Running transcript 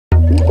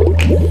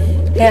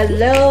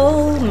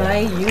Hello,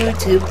 my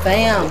YouTube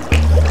fam.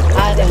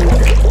 I done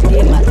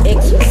did my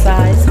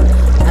exercise.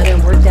 I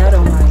done worked out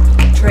on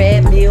my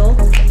treadmill.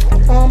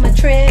 On my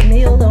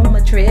treadmill.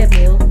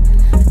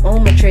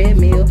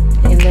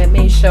 And let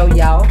me show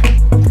y'all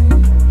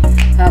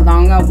how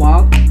long I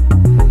walked.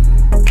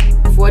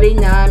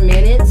 49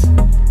 minutes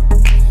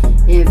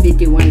and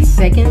 51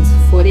 seconds.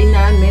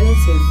 49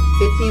 minutes and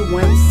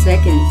 51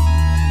 seconds.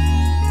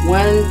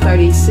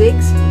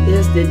 136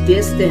 is the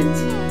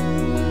distance.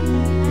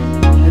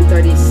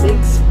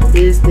 136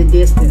 is the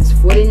distance.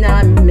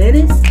 49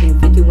 minutes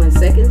and 51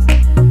 seconds.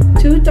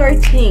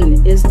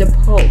 213 is the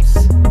pulse.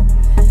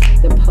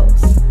 The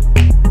pulse.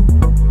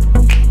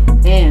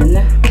 And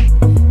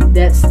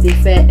that's the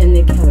fat and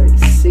the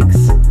calories.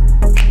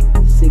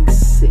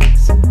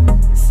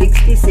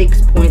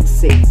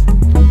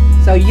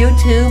 66.6. So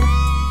YouTube,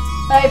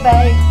 hey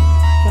babe,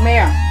 come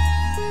here.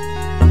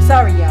 I'm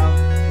sorry y'all.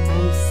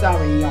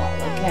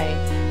 Okay?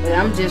 But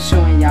I'm just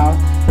showing y'all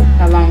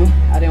how long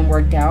I done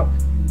worked out.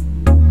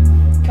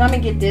 Come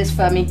and get this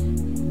for me.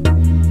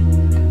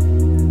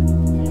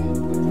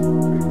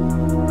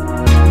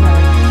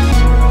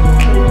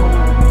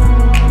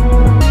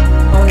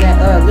 On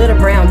that little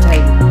brown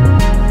table.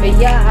 But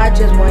yeah, I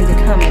just wanted to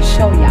come and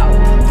show y'all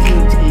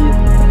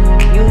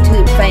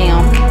YouTube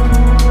fam.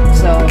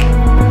 So,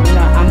 you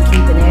know, I'm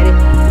keeping at it.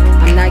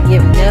 I'm not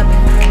giving up.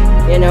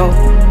 You know,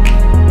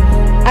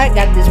 I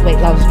got this weight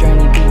loss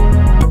journey beat.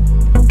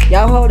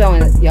 Y'all hold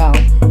on, y'all.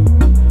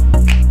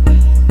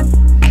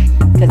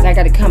 Cause I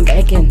gotta come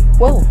back and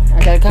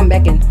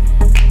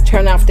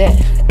turn off that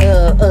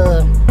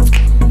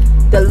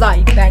the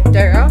light back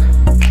there.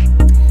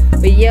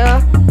 But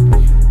yeah,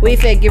 we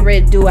finna get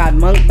ready to do our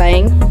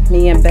mukbang,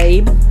 me and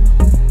babe,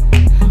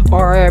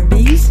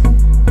 RRBs.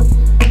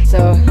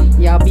 So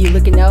y'all be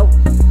looking out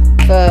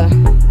for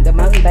the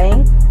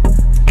mukbang.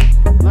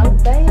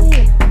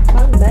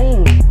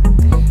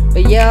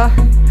 But yeah,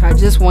 I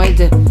just wanted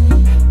to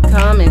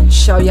come and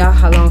show y'all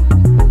how long.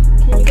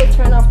 Can you go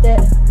turn off that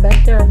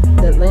back there,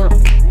 that lamp?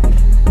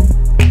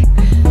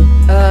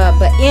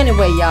 But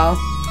anyway, y'all,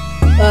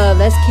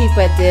 let's keep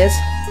at this.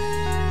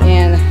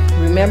 And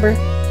remember,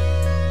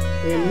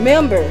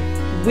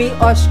 we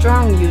are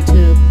strong,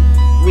 YouTube.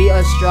 We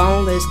are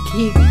strong. Let's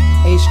keep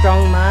a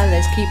strong mind.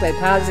 Let's keep a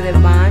positive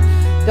mind.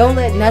 Don't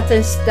let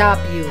nothing stop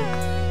you.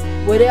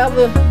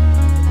 Whatever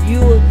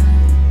you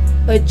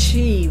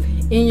achieve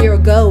in your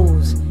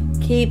goals,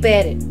 keep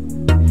at it.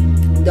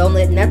 Don't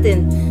let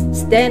nothing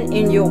stand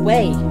in your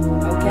way,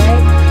 okay?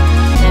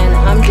 And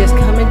I'm just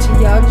coming to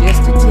y'all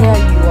just to tell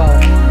you all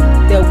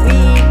that we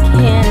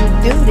can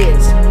do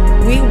this.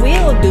 We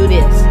will do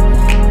this.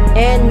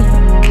 And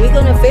we're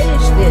going to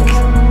finish this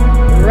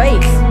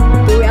race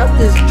throughout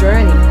this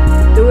journey.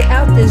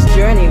 Throughout this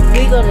journey,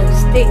 we're going to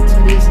stick to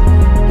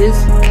this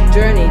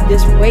journey,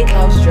 this weight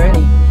loss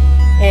journey.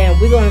 And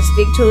we're going to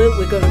stick to it.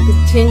 We're going to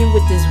continue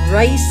with this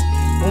race.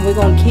 And we're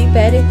going to keep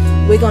at it.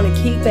 We're going to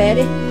keep at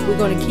it. We're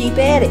going to keep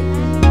at it.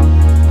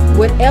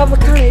 Whatever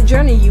kind of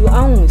journey you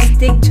on,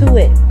 stick to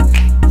it.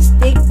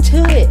 Stick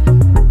to it.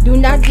 Do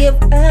not give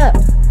up.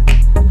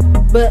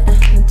 But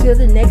until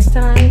the next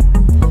time,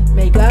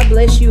 may God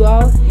bless you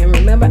all. And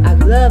remember, I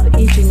love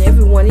each and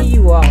every one of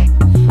you all.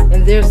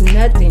 And there's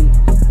nothing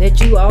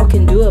that you all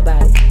can do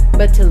about it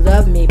but to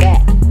love me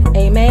back.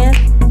 Amen.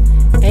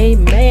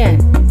 Amen.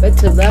 But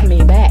to love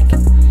me back.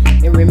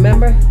 And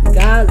remember,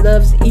 God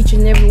loves each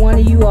and every one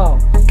of you all.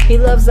 He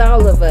loves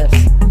all of us.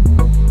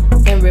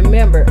 And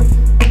remember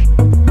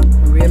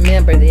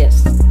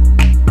this.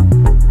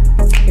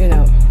 You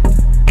know,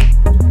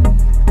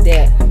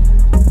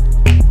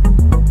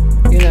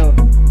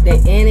 that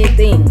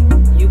anything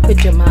you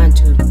put your mind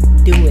to,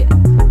 do it.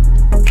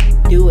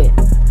 Do it.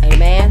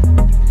 Amen.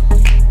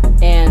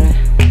 And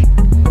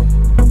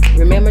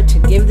remember to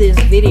give this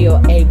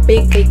video a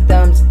big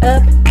thumbs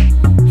up.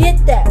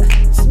 Hit that.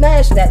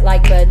 Smash that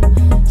like button.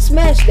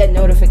 Smash that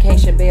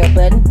notification bell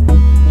button.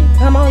 And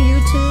come on,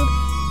 YouTube.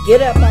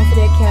 Get up off of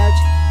that couch.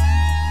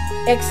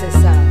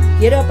 Exercise.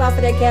 Get up off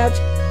of that couch.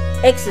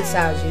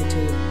 Exercise,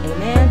 YouTube.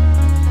 Amen.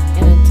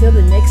 And until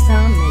the next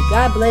time, may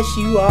God bless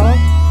you all.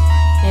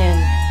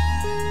 And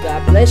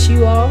God bless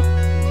you all.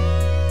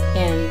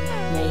 And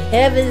may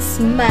heaven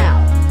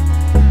smile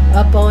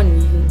up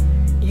on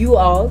you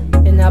all.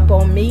 And up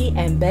on me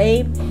and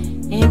babe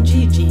and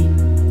Gigi.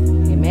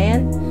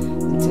 Amen.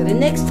 Until the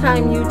next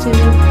time, YouTube.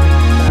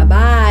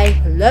 Bye-bye.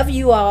 Love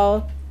you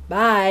all.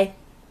 Bye.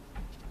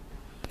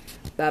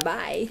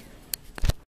 Bye-bye.